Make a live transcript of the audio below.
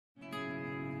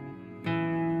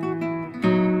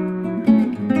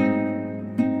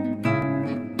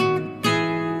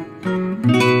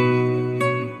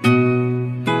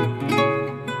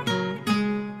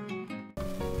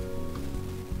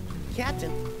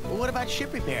Well, what about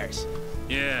ship repairs?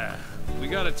 Yeah, we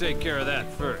gotta take care of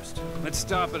that first. Let's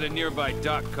stop at a nearby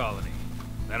dock colony.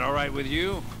 That all right with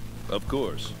you? Of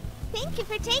course. Thank you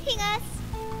for taking us.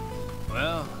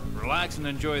 Well, relax and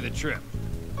enjoy the trip.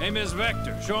 Hey, Miss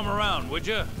Vector, show him around, would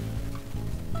you?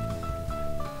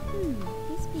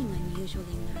 He's being unusually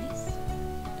nice.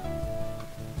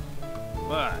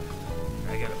 What?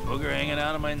 I got a booger hanging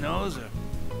out of my nose, or?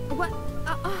 What?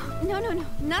 No,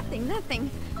 nothing.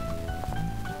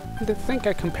 I think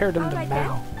I compared him to Alright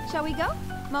Mal. then. Shall we go?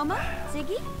 Momo?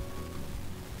 Ziggy?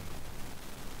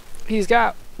 He's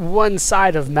got one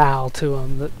side of Mal to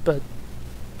him, but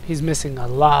he's missing a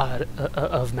lot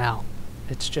of Mal.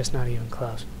 It's just not even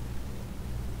close.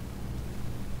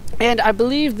 And I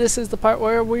believe this is the part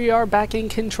where we are back in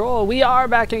control. We are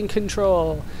back in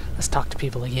control. Let's talk to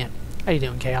people again. How you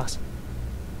doing, Chaos?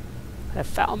 I have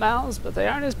foul mouths, but they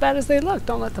aren't as bad as they look.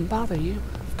 Don't let them bother you.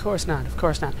 Of course not, of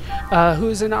course not.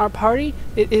 Who's in our party?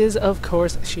 It is, of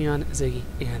course, Shion, Ziggy,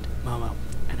 and Momo.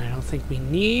 And I don't think we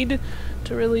need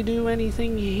to really do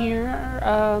anything here.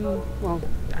 Well,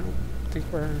 I don't think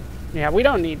we're... Yeah, we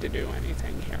don't need to do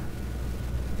anything here.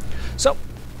 So,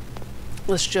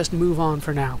 let's just move on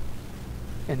for now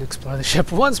and explore the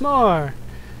ship once more.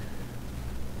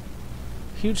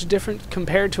 Huge difference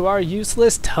compared to our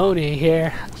useless Tony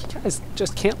here. You guys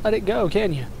just can't let it go,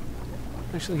 can you?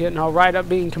 Actually getting all right up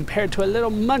being compared to a little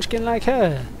munchkin like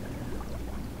her.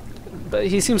 But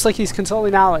he seems like he's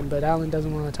consoling Alan, but Alan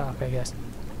doesn't want to talk, I guess.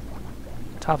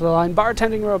 Top of the line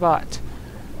bartending robot.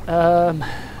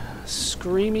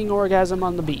 Screaming orgasm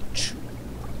on the beach.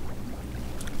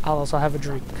 I'll also have a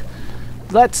drink.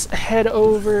 Let's head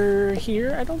over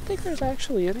here. I don't think there's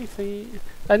actually anything...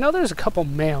 I know there's a couple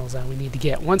mails that we need to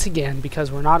get. Once again, because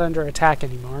we're not under attack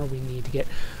anymore, we need to get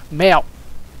mail.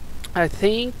 I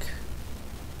think...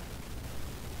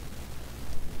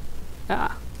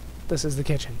 Ah, this is the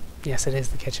kitchen. Yes, it is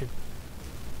the kitchen.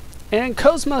 And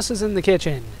KOS-MOS is in the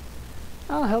kitchen.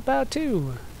 I'll help out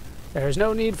too. There is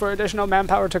no need for additional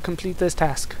manpower to complete this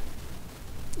task.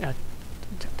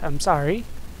 I'm sorry.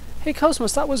 Hey,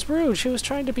 KOS-MOS, that was rude. She was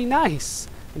trying to be nice.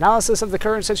 Analysis of the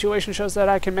current situation shows that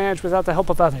I can manage without the help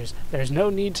of others. There is no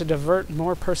need to divert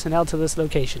more personnel to this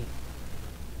location.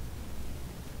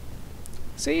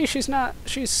 See, she's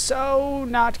so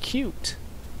not cute.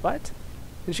 What?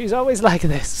 And she's always like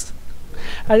this.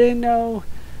 I didn't know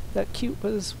that cute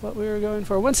was what we were going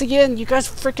for. Once again, you guys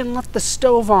freaking left the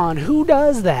stove on. Who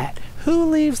does that? Who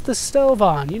leaves the stove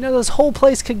on? You know, this whole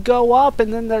place could go up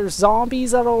and then there's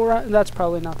zombies that'll run. That's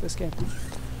probably not this game.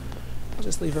 I'll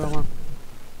just leave her alone.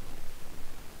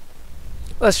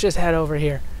 Let's just head over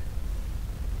here.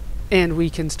 And we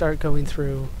can start going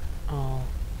through all,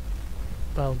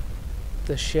 well,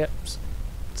 the ship's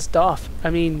stuff. I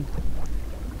mean,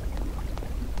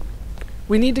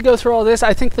 we need to go through all this.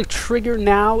 I think the trigger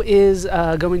now is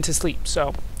going to sleep.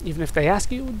 So even if they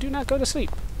ask you, do not go to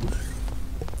sleep.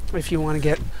 If you want to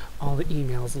get all the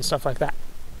emails and stuff like that.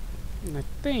 And I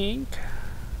think...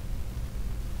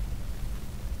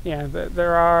 Yeah,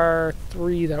 there are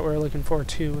 3 that we're looking for,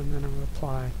 2, and then a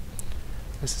reply.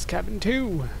 This is cabin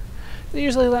 2. They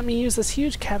usually let me use this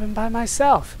huge cabin by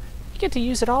myself. You get to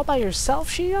use it all by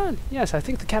yourself, Shion? Yes, I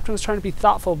think the captain was trying to be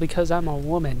thoughtful because I'm a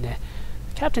woman. The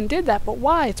captain did that, but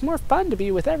why? It's more fun to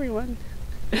be with everyone.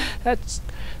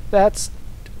 That's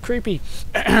creepy.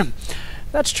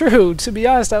 That's true. To be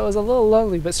honest, I was a little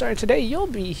lonely, but starting today, you'll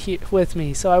be here with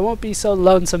me, so I won't be so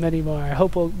lonesome anymore. I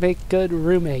hope we'll make good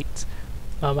roommates.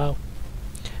 Momo.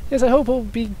 Yes, I hope we'll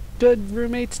be good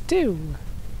roommates too.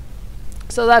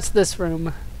 So that's this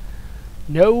room.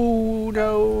 No,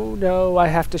 I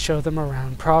have to show them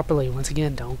around properly. Once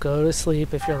again, don't go to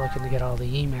sleep if you're looking to get all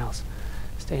the emails.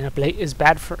 Staying up late is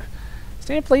bad for...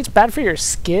 Staying up late's bad for your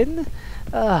skin?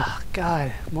 Ugh,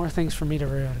 God. More things for me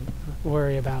to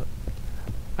worry about.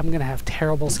 I'm gonna have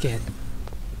terrible skin.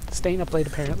 Staying up late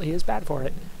apparently is bad for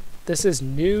it. This is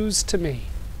news to me.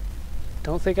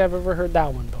 Don't think I've ever heard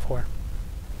that one before.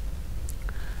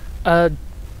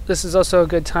 This is also a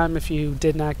good time if you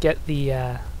did not get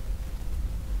the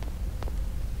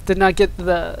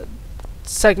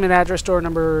segment address door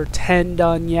number 10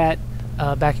 done yet.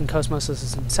 Back in KOS-MOS, this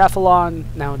is in Cephalon.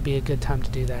 Now would be a good time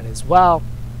to do that as well.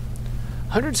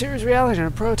 100 series reality and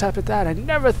a prototype at that. I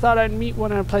never thought I'd meet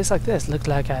one in a place like this. Look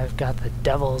like I've got the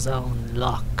devil's own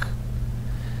luck.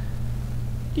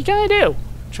 You kinda do.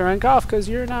 Cherenkov, because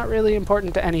you're not really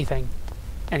important to anything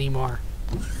anymore,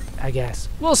 I guess.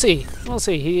 We'll see. We'll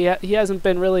see. He hasn't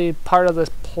been really part of this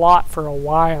plot for a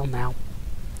while now.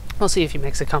 We'll see if he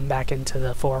makes a comeback into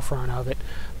the forefront of it.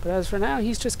 But as for now,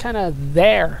 he's just kind of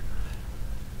there.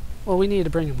 Well, we need to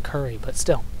bring him curry, but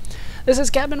still. This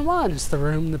is Cabin 1. It's the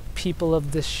room the people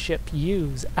of this ship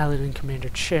use. Alan and Commander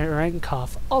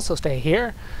Cherenkov also stay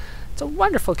here. It's a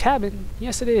wonderful cabin.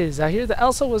 Yes, it is. I hear the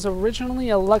Elsa was originally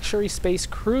a luxury space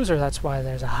cruiser. That's why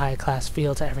there's a high-class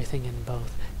feel to everything in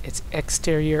both its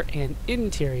exterior and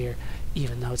interior,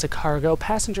 even though it's a cargo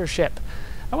passenger ship.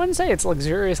 I wouldn't say it's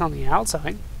luxurious on the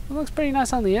outside. It looks pretty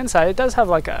nice on the inside. It does have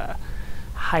like a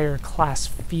higher class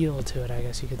feel to it, I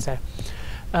guess you could say.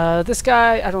 This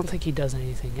guy, I don't think he does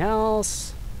anything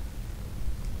else.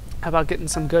 How about getting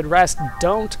some good rest?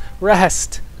 Don't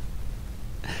rest.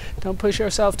 Don't push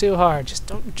yourself too hard. Just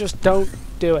don't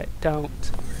do it.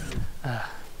 Don't.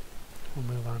 We'll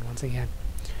move on once again.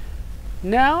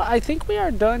 Now, I think we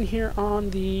are done here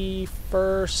on the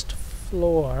first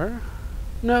floor.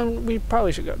 No, we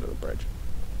probably should go to the bridge.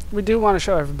 We do want to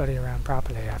show everybody around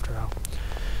properly, after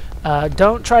all.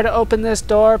 Don't try to open this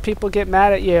door. People get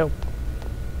mad at you.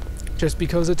 Just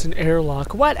because it's an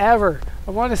airlock. Whatever.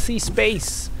 I want to see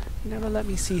space. You never let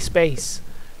me see space.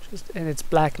 And its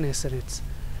blackness and its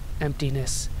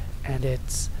emptiness and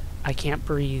its I can't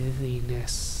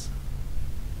breathe-ness.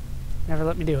 Never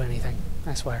let me do anything.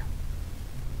 I swear.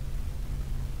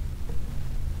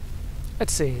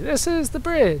 Let's see, this is the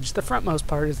bridge. The frontmost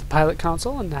part is the pilot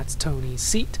console, and that's Tony's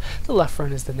seat. The left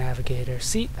front is the navigator's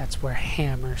seat. That's where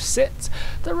Hammer sits.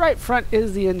 The right front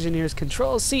is the engineer's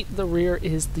control seat. The rear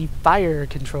is the fire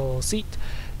control seat.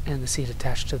 And the seat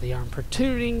attached to the arm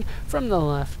protruding from the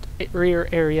left rear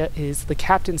area is the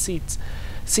captain's seat.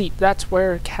 That's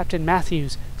where Captain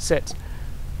Matthews sits.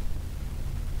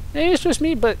 Maybe it's just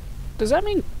me, but does that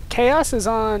mean Chaos is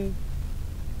on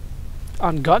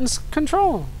guns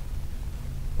control?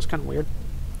 It's kind of weird.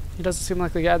 He doesn't seem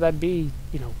like the guy that'd be,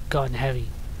 you know, gun heavy.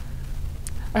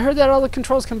 I heard that all the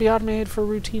controls can be automated for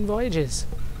routine voyages.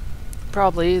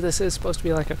 Probably this is supposed to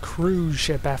be like a cruise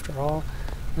ship after all.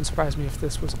 Wouldn't surprise me if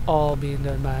this was all being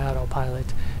done by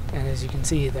autopilot. And as you can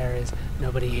see, there is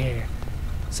nobody here.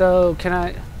 So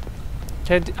I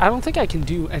don't think I can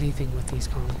do anything with these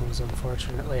consoles,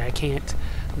 unfortunately. I can't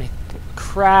make it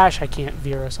crash. I can't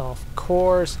veer us off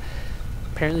course.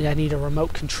 Apparently I need a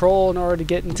remote control in order to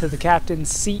get into the captain's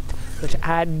seat, which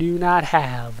I do not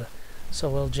have. So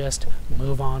we'll just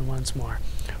move on once more.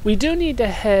 We do need to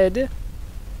head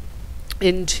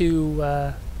into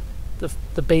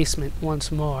the basement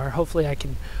once more. Hopefully I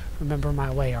can remember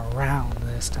my way around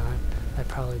this time.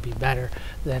 That'd probably be better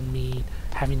than me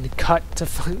having to cut to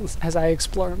find as I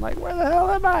explore. I'm like, where the hell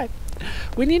am I?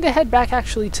 We need to head back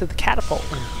actually to the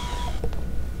catapult room,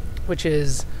 which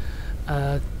is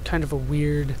kind of a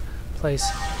weird place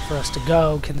for us to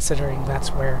go, considering that's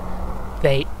where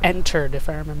they entered, if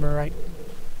I remember right.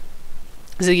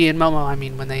 Ziggy and Momo, I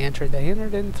mean, when they entered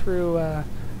in through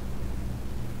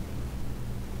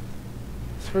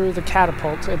the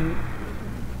catapult, and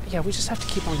yeah, we just have to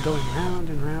keep on going round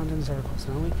and round in circles,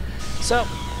 don't we? So,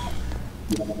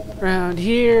 around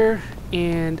here,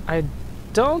 and I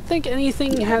don't think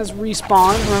anything has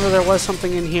respawned. Remember, there was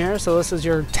something in here, so this is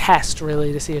your test,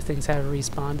 really, to see if things have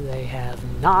respawned. They have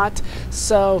not.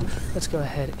 So, let's go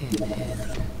ahead and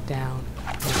head down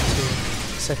to the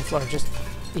second floor. Just,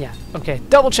 yeah, okay.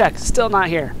 Double check. Still not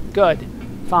here. Good.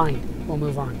 Fine. We'll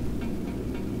move on.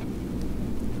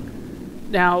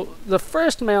 Now, the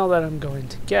first mail that I'm going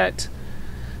to get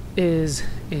is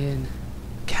in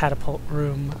catapult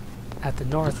room at the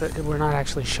north. We're not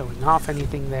actually showing off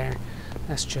anything there.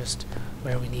 That's just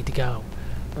where we need to go.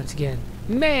 Once again,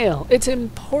 mail. It's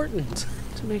important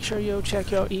to make sure you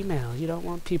check your email. You don't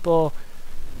want people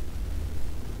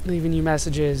leaving you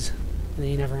messages and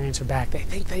then you never answer back. They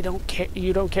think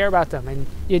you don't care about them, and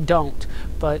you don't.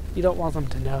 But you don't want them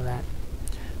to know that.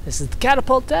 This is the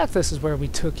catapult deck. This is where we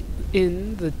took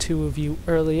in the two of you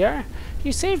earlier.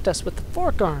 You saved us with the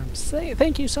fork arms.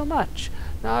 Thank you so much.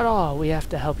 Not at all. We have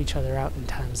to help each other out in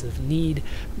times of need.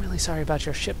 I'm really sorry about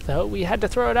your ship, though. We had to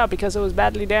throw it out because it was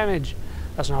badly damaged.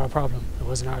 That's not a problem. It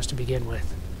wasn't ours to begin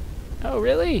with. Oh,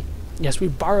 really? Yes, we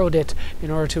borrowed it in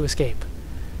order to escape.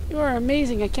 You are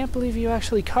amazing. I can't believe you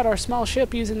actually cut our small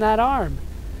ship using that arm.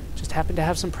 Just happened to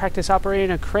have some practice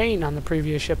operating a crane on the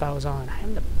previous ship I was on. I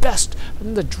am the best.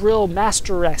 I'm the drill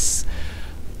masteress.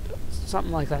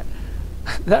 Something like that.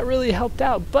 That really helped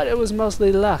out, but it was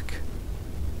mostly luck.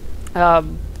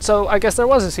 So I guess there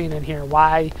was a scene in here.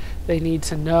 Why they need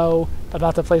to know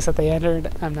about the place that they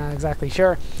entered, I'm not exactly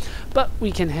sure. But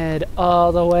we can head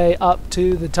all the way up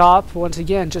to the top. Once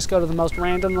again, just go to the most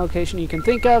random location you can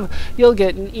think of. You'll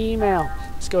get an email.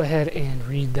 Let's go ahead and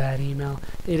read that email.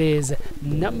 It is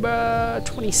number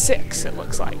 26, it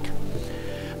looks like.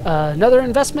 Another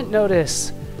investment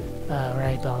notice.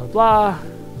 Right, blah, blah, blah.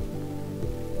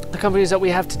 The companies that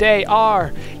we have today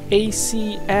are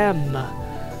ACM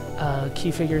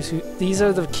key figures. These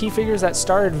are the key figures that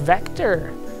started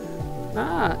Vector.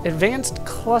 Advanced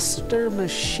cluster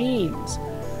machines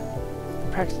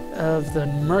of the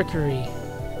Mercury.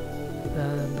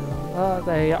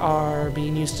 They are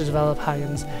being used to develop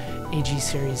high-end AG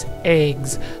series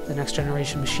eggs. The next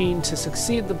generation machine to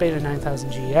succeed the Beta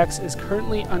 9000 GX is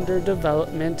currently under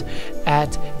development at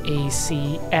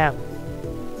ACM.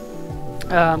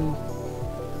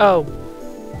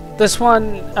 This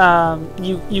one,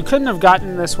 you couldn't have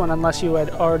gotten this one unless you had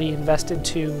already invested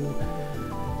to,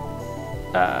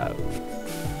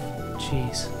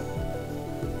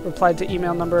 replied to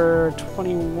email number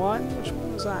 21? Which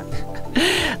one was that?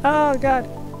 Oh, God.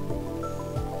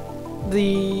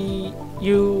 The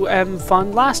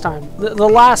fund last time. The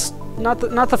last, not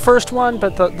the first one,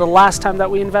 but the last time that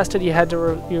we invested, you had to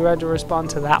respond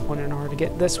to that one in order to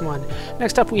get this one.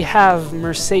 Next up, we have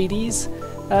Mercedes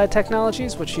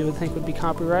Technologies, which you would think would be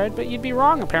copyrighted, but you'd be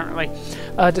wrong apparently.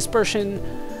 Dispersion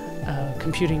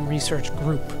Computing Research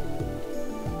Group.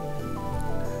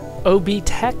 OB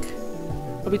Tech.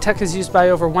 OB Tech is used by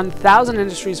over 1,000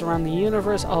 industries around the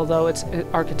universe, although its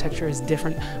architecture is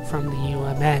different from the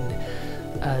UMN.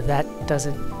 That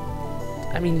doesn't...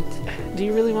 I mean, do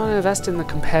you really want to invest in the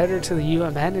competitor to the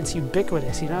UMN? It's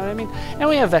ubiquitous, you know what I mean? And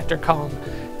we have Vector Column.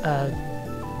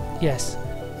 Yes.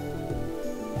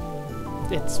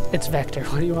 It's Vector.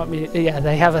 What do you want me to... Yeah,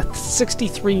 they have a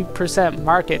 63%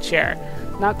 market share.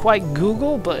 Not quite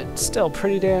Google, but still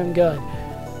pretty damn good.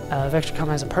 Vectorcom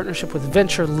has a partnership with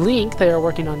Venture Link. They are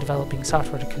working on developing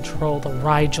software to control the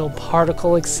Rigel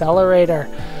particle accelerator.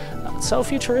 So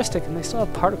futuristic, and they still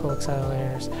have particle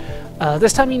accelerators.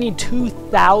 This time you need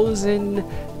 2,000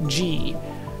 G.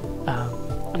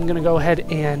 I'm going to go ahead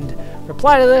and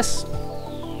reply to this.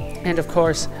 And of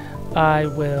course, I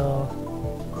will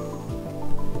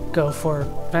go for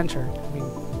Venture. I mean,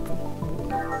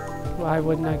 why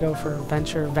wouldn't I go for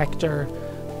Venture, Vector,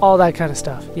 all that kind of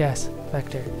stuff? Yes,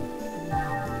 Vector.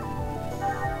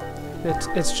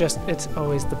 It's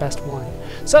always the best one.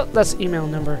 So that's email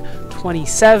number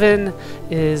 27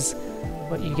 is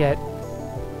what you get,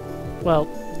 well,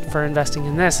 for investing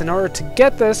in this. In order to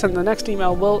get this, and the next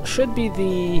email should be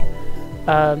the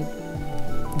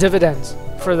dividends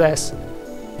for this.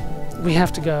 We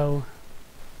have to go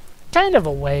kind of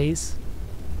a ways,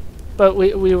 but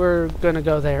we were going to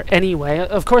go there anyway.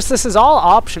 Of course, this is all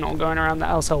optional. Going around the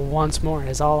Elsa once more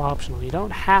is all optional. You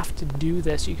don't have to do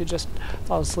this. You could just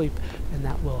fall asleep, and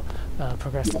that will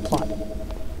progress the plot.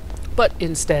 But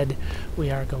instead, we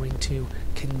are going to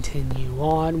continue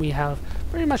on. We have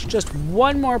pretty much just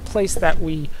one more place that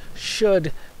we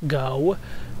should go.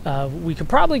 We could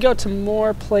probably go to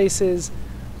more places,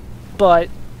 but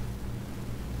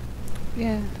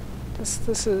yeah.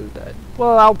 This is,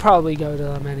 well, I'll probably go to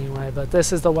them anyway, but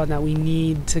this is the one that we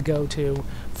need to go to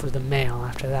for the mail.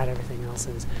 After that, everything else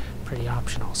is pretty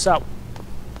optional. So,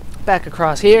 back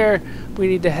across here, we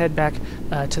need to head back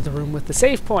to the room with the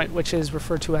save point, which is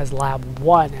referred to as Lab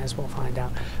 1, as we'll find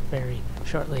out very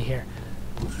shortly here.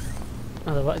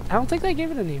 Otherwise, I don't think they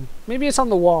gave it a name. Maybe it's on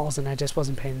the walls and I just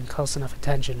wasn't paying close enough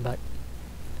attention, but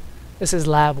this is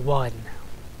Lab 1.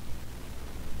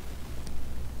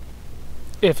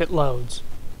 If it loads.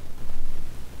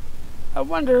 I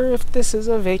wonder if this is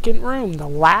a vacant room. The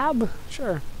lab?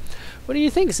 Sure. What do you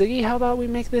think, Ziggy? How about we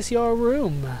make this your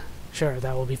room? Sure,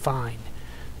 that will be fine.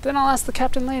 Then I'll ask the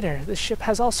captain later. This ship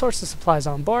has all sorts of supplies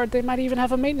on board. They might even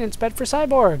have a maintenance bed for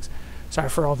cyborgs. Sorry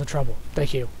for all the trouble.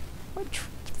 Thank you. What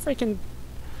freaking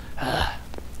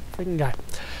guy.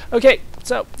 Okay,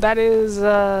 so that is,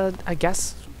 I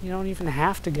guess you don't even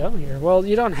have to go here. Well,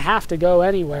 you don't have to go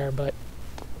anywhere, but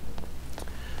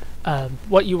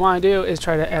what you want to do is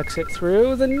try to exit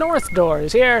through the north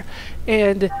doors here,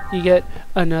 and you get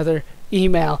another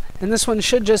email. And this one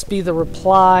should just be the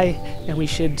reply, and we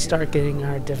should start getting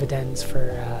our dividends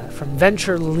for from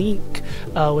Venture Link,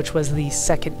 which was the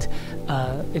second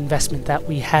investment that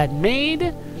we had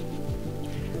made.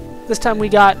 This time we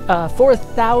got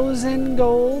 4,000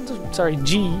 gold. Sorry,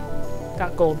 G.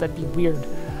 Not gold, that'd be weird.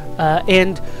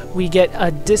 And we get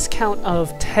a discount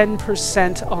of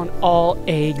 10% on all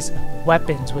eggs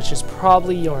weapons, which is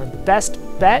probably your best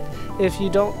bet if you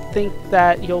don't think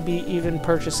that you'll be even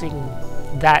purchasing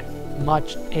that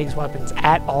much eggs weapons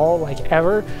at all, like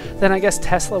ever. Then I guess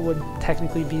Tesla would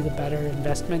technically be the better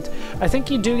investment. I think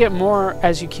you do get more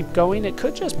as you keep going. It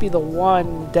could just be the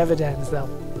one dividends though.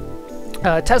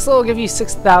 Tesla will give you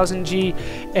 6,000 G,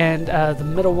 and the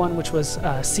middle one, which was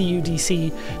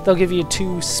CUDC, they'll give you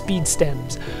 2 speed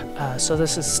stems. So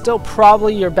this is still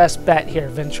probably your best bet here,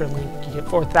 Venture Link. You get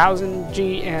 4,000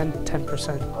 G and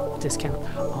 10%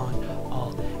 discount on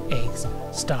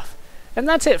eggs stuff. And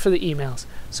that's it for the emails.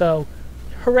 So,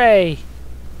 hooray!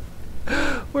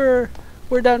 We're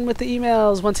done with the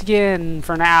emails once again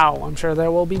for now. I'm sure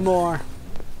there will be more.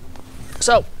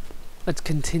 So, let's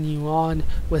continue on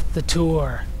with the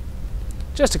tour.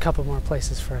 Just a couple more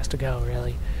places for us to go,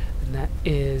 really. And that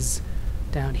is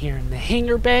down here in the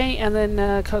hangar bay, and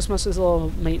then KOS-MOS'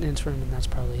 little maintenance room, and that's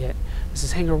probably it. This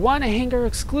is hangar 1, a hangar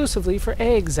exclusively for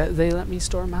eggs. They let me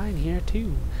store mine here,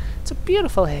 too. It's a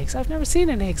beautiful eggs. I've never seen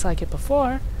an eggs like it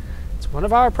before. It's one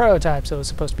of our prototypes. It was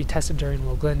supposed to be tested during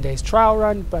Will Glenday's trial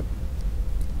run, but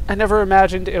I never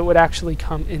imagined it would actually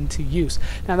come into use.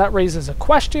 Now that raises a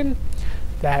question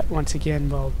that, once again,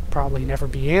 will probably never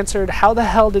be answered. How the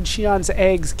hell did Shion's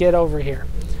eggs get over here?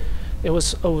 It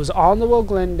was on the Will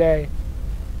Glenday.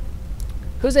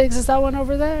 Whose eggs is that one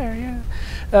over there?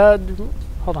 Yeah.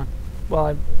 Hold on. Well,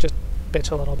 I just bitch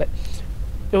a little bit.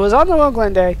 It was on the Will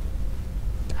Glenday.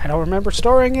 I don't remember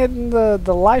storing it in the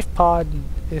life pod.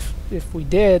 If we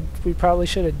did, we probably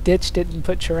should have ditched it and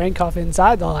put Cherenkov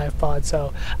inside the life pod.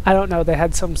 So I don't know. They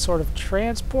had some sort of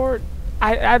transport.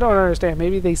 I don't understand.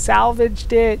 Maybe they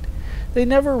salvaged it. They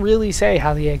never really say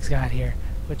how the eggs got here,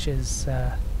 which is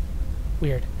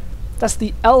weird. That's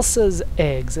the Elsa's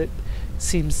eggs. It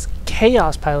seems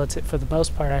Chaos pilots it for the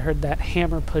most part. I heard that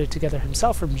Hammer put it together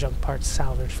himself from junk parts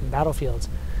salvaged from battlefields.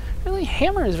 Really,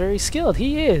 Hammer is very skilled.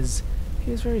 He is.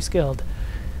 He is very skilled.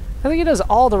 I think he does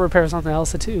all the repairs on the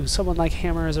Elsa too. Someone like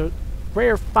Hammer is a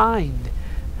rare find.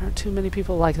 There aren't too many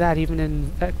people like that, even in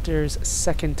Vector's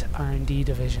second R&D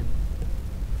division.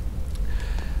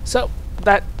 So,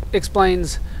 that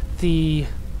explains the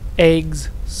eggs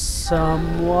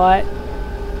somewhat.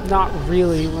 Not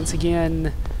really, once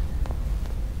again.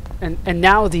 And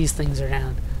now these things are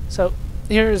down. So,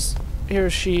 here's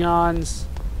Shion's,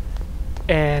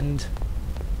 and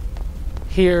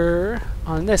here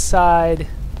on this side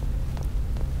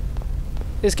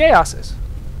is Chaos's.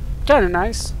 Kind of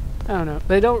nice. I don't know.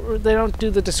 They don't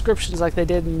do the descriptions like they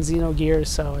did in Xenogears,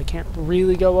 so I can't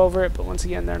really go over it. But once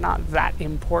again, they're not that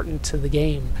important to the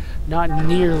game. Not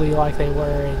nearly like they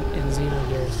were in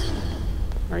Xenogears,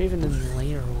 or even in the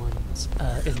later ones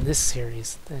in this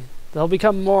series. They'll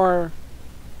become more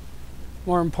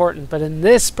important, but in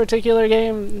this particular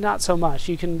game, not so much.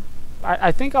 You can.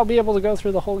 I think I'll be able to go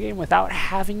through the whole game without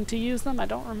having to use them. I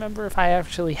don't remember if I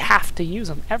actually have to use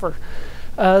them ever.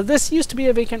 This used to be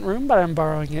a vacant room, but I'm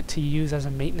borrowing it to use as a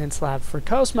maintenance lab for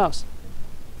KOS-MOS.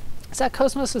 Is that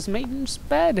KOS-MOS' maintenance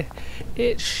bed?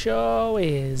 It sure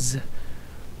is.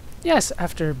 Yes,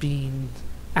 after being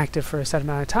active for a set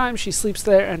amount of time, she sleeps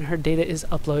there and her data is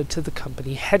uploaded to the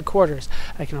company headquarters.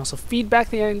 I can also feed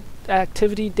back the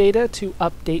activity data to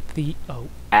update the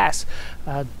OS.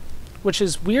 Which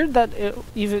is weird that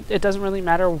it doesn't really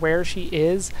matter where she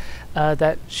is,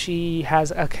 that she has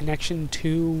a connection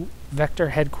to Vector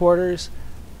headquarters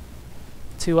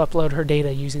to upload her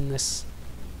data using this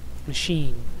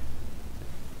machine.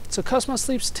 So KOS-MOS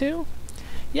sleeps too?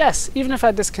 Yes, even if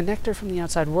I disconnect her from the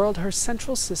outside world, her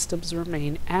central systems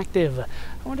remain active. I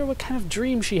wonder what kind of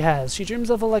dream she has. She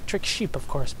dreams of electric sheep, of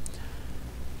course.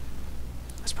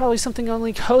 That's probably something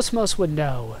only KOS-MOS would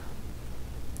know.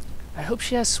 I hope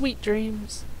she has sweet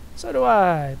dreams. So do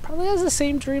I. Probably has the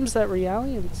same dreams that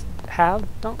Realians have.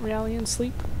 Don't Realians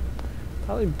sleep?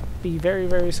 Probably be very,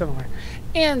 very similar.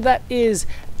 And that is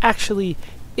actually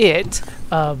it.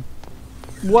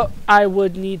 What I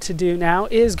would need to do now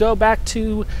is go back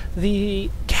to the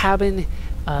cabin,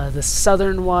 the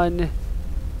southern one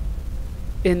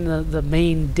in the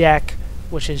main deck,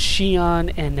 which is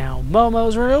Shion and now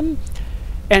Momo's room,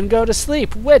 and go to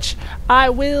sleep, which I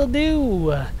will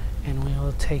do. And we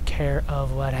will take care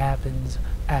of what happens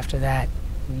after that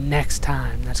next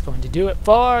time. That's going to do it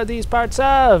for these parts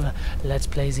of Let's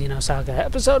Play Xenosaga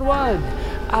Episode 1.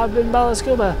 I've been Bala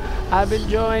Scuba. I've been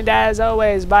joined, as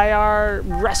always, by our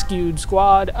rescued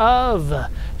squad of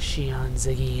Shion,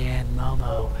 Ziggy, and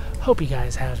Momo. Hope you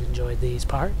guys have enjoyed these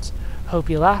parts. Hope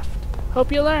you laughed.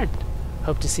 Hope you learned.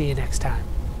 Hope to see you next time.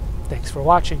 Thanks for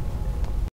watching.